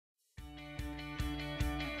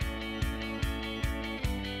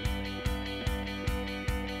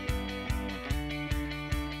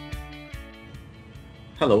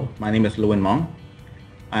Hello, my name is Lwin Maung.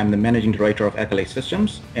 I'm the managing director of Accolade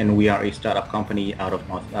Systems, and we are a startup company out of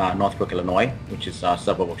Northbrook, Illinois, which is a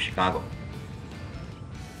suburb of Chicago.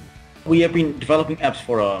 We have been developing apps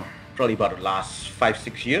for probably about the last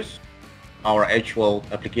 5-6 years. Our actual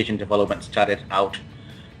application development started out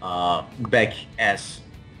back as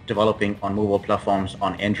developing on mobile platforms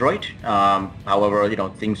on Android. However,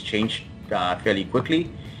 things changed fairly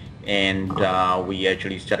quickly, and we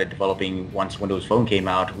actually started developing once Windows Phone came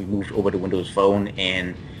out. We moved over to Windows Phone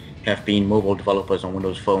and have been mobile developers on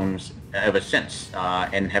Windows phones ever since,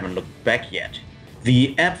 and haven't looked back yet.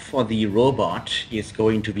 The app for the robot is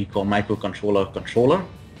going to be called Microcontroller Controller.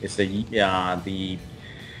 It's the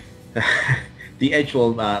the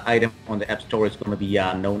actual item on the App Store is going to be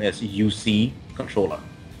known as UC Controller.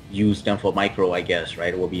 U stands for micro, I guess,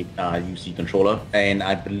 right? It will be UC Controller, and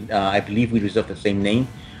I believe we reserve the same name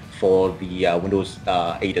for the Windows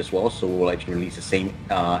 8 as well. So we'll actually release the same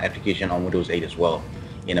application on Windows 8 as well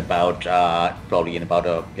in about probably in about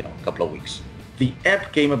a couple of weeks. The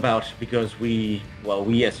app came about because we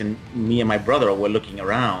as in me and my brother were looking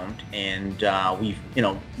around, and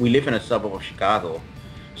we live in a suburb of Chicago,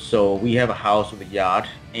 so we have a house with a yard,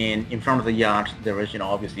 and in front of the yard there is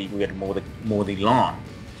obviously we had to mow the lawn,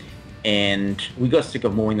 and we got sick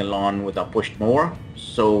of mowing the lawn with our push mower,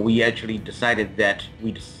 so we actually decided that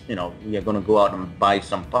we are going to go out and buy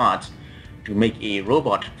some parts to make a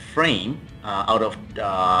robot frame out of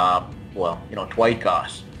toy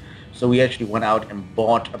cars. So we actually went out and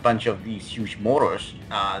bought a bunch of these huge motors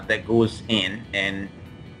that goes in, and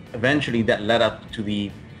eventually that led up to the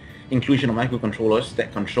inclusion of microcontrollers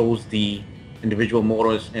that controls the individual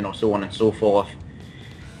motors, so on and so forth,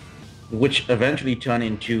 which eventually turned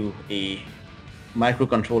into a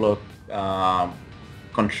microcontroller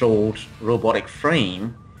controlled robotic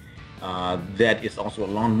frame that is also a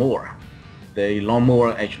lawnmower. The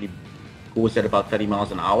lawnmower actually goes at about 30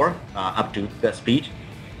 miles an hour up to that speed.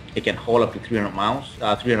 It can haul up to 300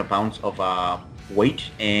 pounds of weight,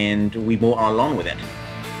 and we mow our lawn with it.